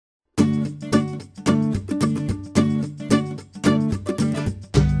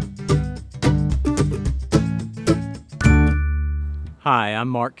Hi, I'm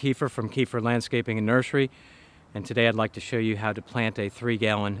Mark Kiefer from Kiefer Landscaping and Nursery, and today I'd like to show you how to plant a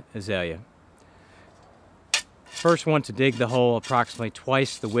 3-gallon azalea. First, want to dig the hole approximately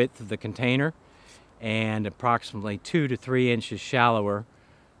twice the width of the container and approximately 2 to 3 inches shallower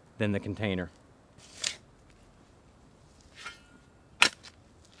than the container.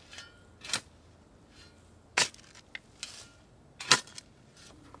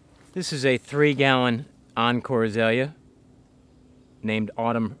 This is a 3-gallon Encore azalea named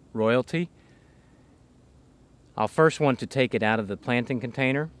Autumn Royalty. I'll first want to take it out of the planting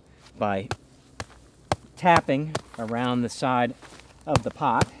container by tapping around the side of the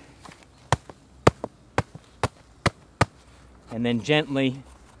pot and then gently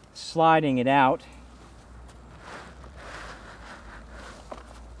sliding it out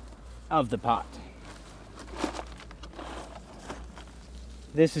of the pot.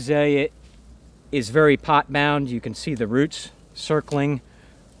 This azalea is very pot bound. You can see the roots circling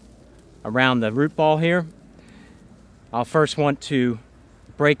around the root ball here. I'll first want to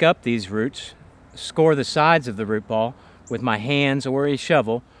break up these roots, score the sides of the root ball with my hands or a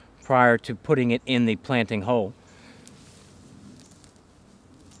shovel prior to putting it in the planting hole.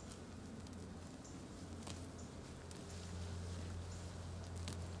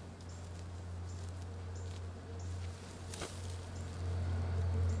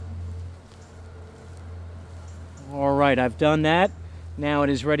 Alright, I've done that. Now it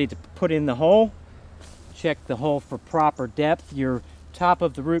is ready to put in the hole. Check the hole for proper depth. Your top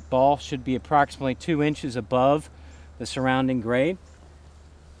of the root ball should be approximately 2 inches above the surrounding grade.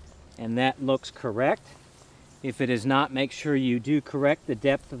 And that looks correct. If it is not, make sure you do correct the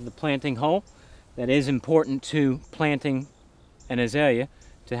depth of the planting hole. That is important to planting an azalea,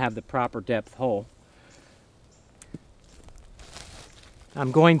 to have the proper depth hole.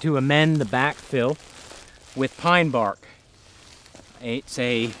 I'm going to amend the backfill with pine bark. It's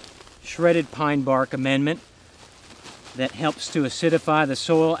a shredded pine bark amendment that helps to acidify the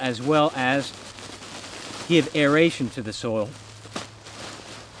soil as well as give aeration to the soil.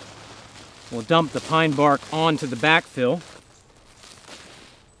 We'll dump the pine bark onto the backfill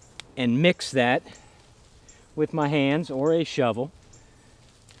and mix that with my hands or a shovel.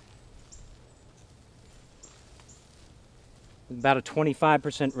 About a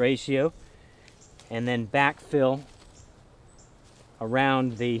 25% ratio. And then backfill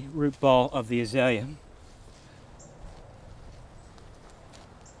around the root ball of the azalea.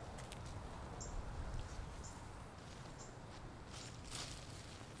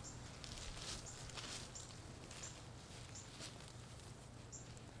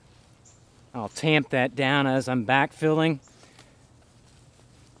 I'll tamp that down as I'm backfilling.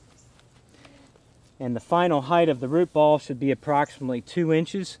 And the final height of the root ball should be approximately 2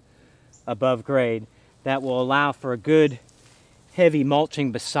 inches above grade. That will allow for a good heavy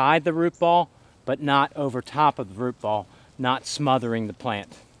mulching beside the root ball, but not over top of the root ball, not smothering the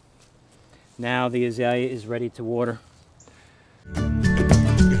plant. Now the azalea is ready to water.